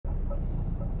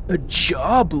A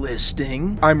job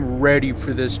listing? I'm ready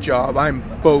for this job. I'm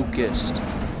focused.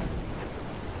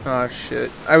 Ah, shit.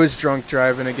 I was drunk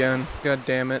driving again. God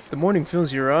damn it. The morning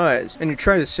fills your eyes, and you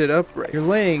try to sit upright. You're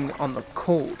laying on the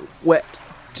cold, wet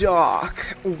dock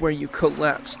where you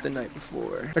collapsed the night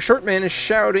before. A short man is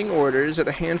shouting orders at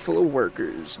a handful of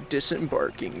workers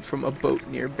disembarking from a boat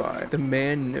nearby. The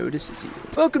man notices you.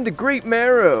 Welcome to Great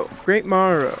Marrow. Great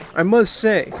Marrow. I must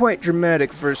say, quite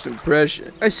dramatic first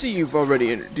impression. I see you've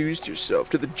already introduced yourself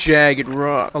to the jagged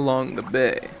rock along the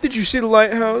bay. Did you see the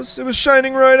lighthouse? It was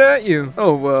shining right at you.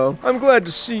 Oh well, I'm glad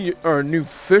to see our new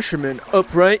fisherman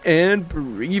upright and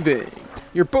breathing.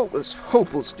 Your boat was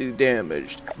hopelessly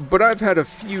damaged, but I've had a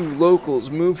few locals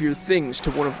move your things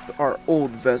to one of our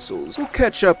old vessels. We'll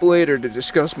catch up later to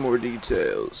discuss more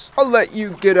details. I'll let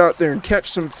you get out there and catch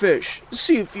some fish.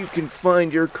 See if you can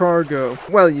find your cargo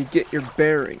while you get your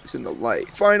bearings in the light.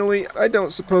 Finally, I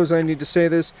don't suppose I need to say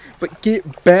this, but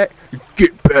get back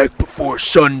before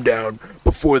sundown,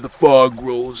 before the fog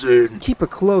rolls in. Keep a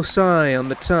close eye on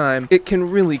the time. It can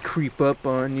really creep up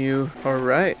on you.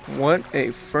 Alright, what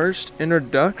a first introduction.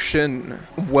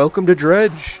 Welcome to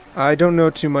Dredge. I don't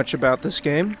know too much about this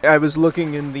game. I was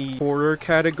looking in the horror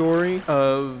category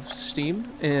of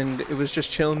Steam, and it was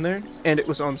just chilling there, and it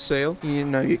was on sale. You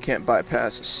know you can't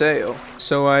bypass a sale.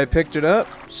 So I picked it up.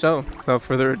 So, without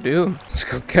further ado, let's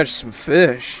go catch some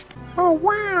fish. Oh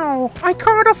wow, I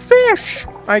caught a fish!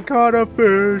 I caught a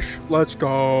fish! Let's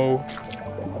go!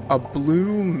 A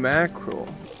blue mackerel.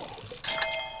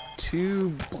 2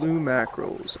 blue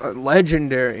mackerels. A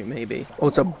legendary, maybe. Oh,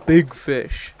 it's a big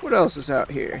fish. What else is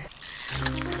out here?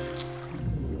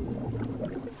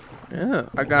 Yeah,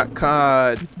 I got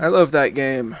cod. I love that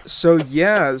game. So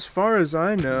yeah, as far as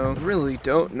I know, really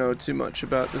don't know too much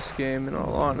about this game in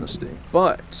all honesty.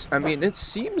 But, I mean, it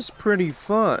seems pretty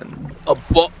fun. A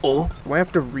bottle? Do I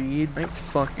have to read? I ain't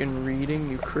fucking reading,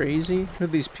 you crazy? Who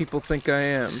do these people think I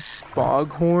am?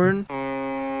 Foghorn?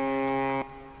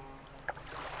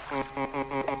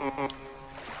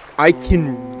 I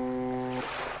can...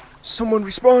 Someone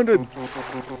responded!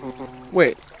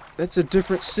 Wait. That's a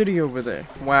different city over there.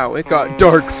 Wow, it got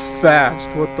dark fast.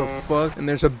 What the fuck? And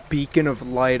there's a beacon of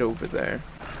light over there.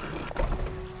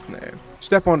 There.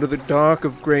 Step onto the dock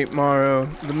of Great Marrow.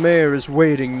 The mayor is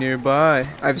waiting nearby.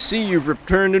 I see you've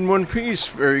returned in one piece.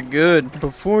 Very good.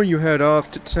 Before you head off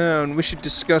to town, we should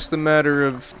discuss the matter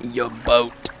of your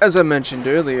boat. As I mentioned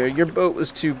earlier, your boat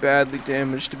was too badly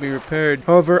damaged to be repaired.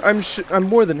 However, I'm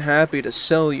more than happy to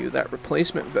sell you that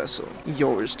replacement vessel,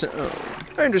 yours to own.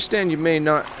 I understand you may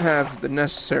not have the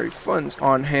necessary funds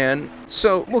on hand,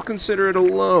 so we'll consider it a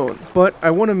loan. But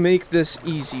I want to make this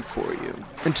easy for you.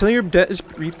 Until your debt is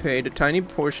repaid, a tiny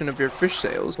portion of your fish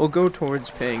sales will go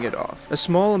towards paying it off. A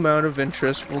small amount of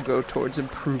interest will go towards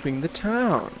improving the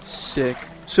town. Sick.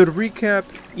 So to recap,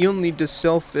 you'll need to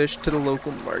sell fish to the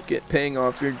local market, paying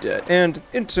off your debt, and,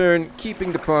 in turn,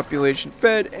 keeping the population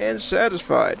fed and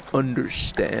satisfied.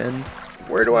 Understand?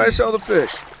 Where do I sell the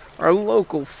fish? Our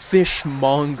local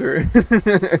fishmonger.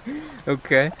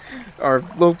 Okay. Our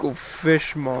local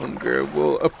fishmonger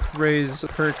will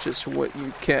purchase what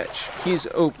you catch. He's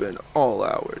open all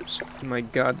hours. My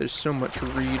god, there's so much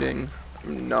reading.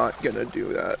 I'm not gonna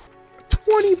do that.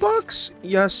 20 bucks?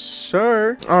 Yes,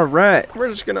 sir. Alright, we're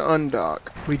just gonna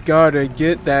undock. We gotta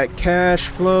get that cash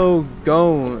flow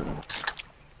going.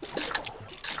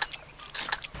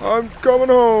 I'm coming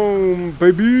home,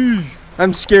 baby.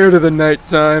 I'm scared of the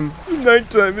nighttime.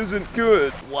 Nighttime isn't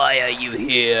good. Why are you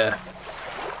here?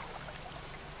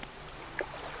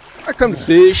 I come to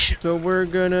fish. So we're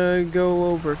gonna go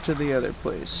over to the other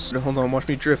place. Hold on, watch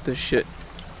me drift this shit.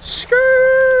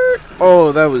 Skirt!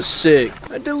 Oh, that was sick.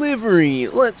 A delivery.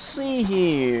 Let's see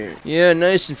here. Yeah,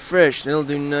 nice and fresh. That'll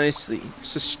do nicely.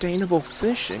 Sustainable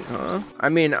fishing, huh? I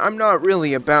mean, I'm not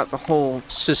really about the whole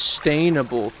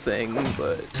sustainable thing,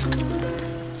 but...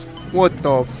 What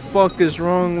the fuck is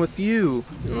wrong with you?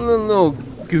 Little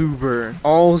goober.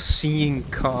 All-seeing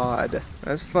cod.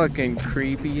 That's fucking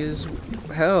creepy as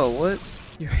hell. What?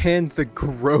 You hand the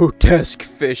grotesque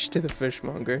fish to the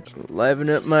fishmonger. Liven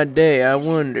up my day, I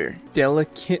wonder.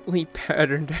 Delicately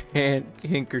patterned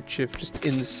handkerchief just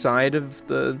inside of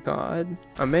the cod?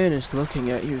 A man is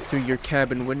looking at you through your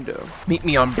cabin window. Meet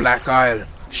me on Black Isle.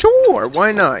 Sure,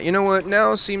 why not? You know what?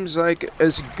 Now seems like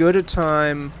as good a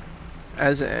time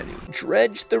as any.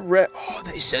 Dredge the Oh,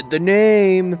 they said the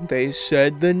name. They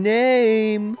said the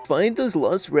name. Find those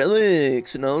lost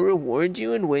relics, and I'll reward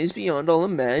you in ways beyond all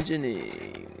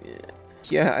imagining.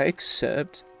 Yeah, I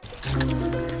accept.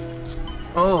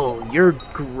 Oh, you're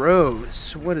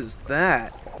gross. What is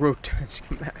that? Grotesque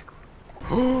mackerel.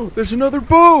 Oh, there's another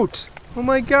boat! Oh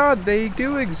my god, they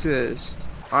do exist.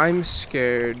 I'm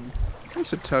scared.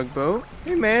 There's a tugboat.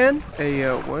 Hey man. Hey,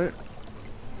 what?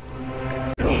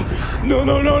 No,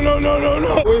 no, no, no, no, no,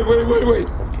 no. Wait, wait, wait, wait.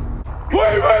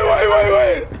 Wait, wait, wait, wait,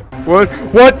 wait. What?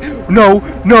 What? No,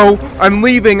 no, I'm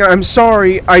leaving. I'm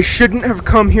sorry. I shouldn't have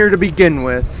come here to begin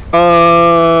with.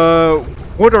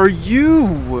 What are you?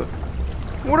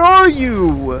 What are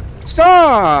you?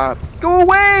 Stop! Go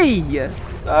away!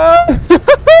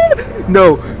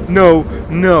 No, no,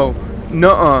 no,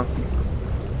 nuh-uh.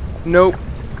 Nope.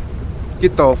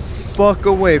 Get the fuck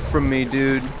away from me,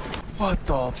 dude. What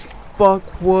the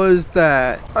fuck was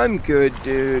that? I'm good,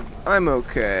 dude. I'm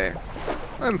okay.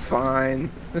 I'm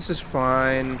fine. This is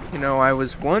fine. You know, I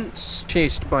was once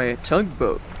chased by a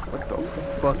tugboat. What the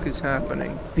fuck is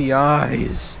happening? The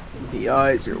eyes. The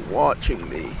eyes are watching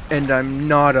me. And I'm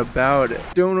not about it.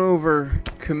 Don't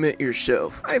overcommit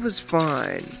yourself. I was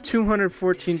fine.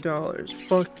 $214.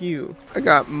 Fuck you. I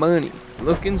got money.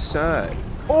 Look inside.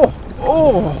 Oh!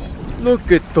 Oh!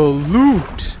 Look at the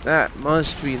loot! That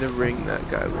must be the ring that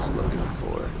guy was looking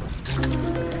for.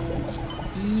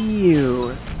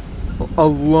 Ew. A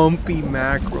lumpy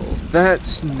mackerel.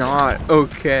 That's not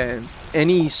okay.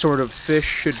 Any sort of fish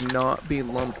should not be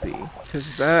lumpy,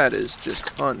 because that is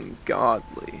just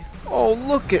ungodly. Oh,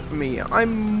 look at me.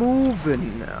 I'm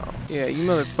moving now. Yeah, you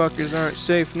motherfuckers aren't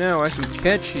safe now. I can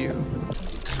catch you.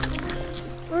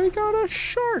 I got a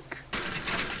shark.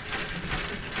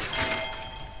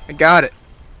 I got it.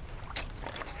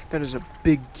 That is a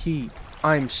big key.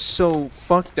 I'm so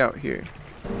fucked out here.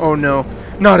 Oh no,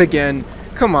 not again.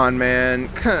 Come on, man.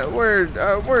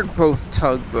 We're both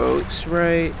tugboats,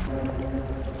 right?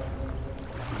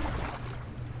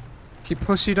 You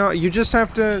pussy dog. You just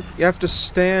have to. You have to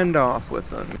stand off with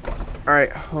them. All right,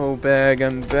 hoe bag.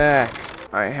 I'm back.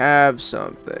 I have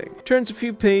something. Turns a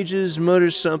few pages,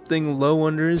 mutters something low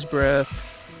under his breath.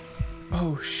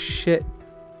 Oh shit.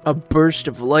 A burst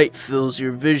of light fills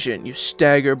your vision. You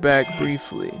stagger back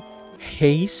briefly.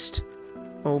 Haste?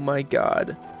 Oh my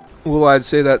god. Well, I'd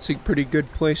say that's a pretty good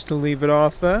place to leave it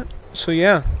off at. So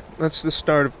yeah, that's the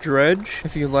start of Dredge.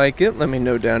 If you like it, let me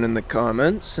know down in the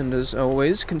comments. And as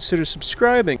always, consider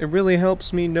subscribing. It really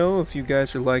helps me know if you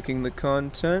guys are liking the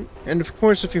content. And of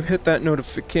course, if you hit that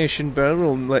notification bell,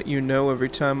 it'll let you know every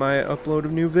time I upload a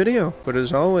new video. But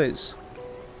as always,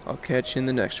 I'll catch you in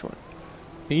the next one.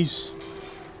 Peace.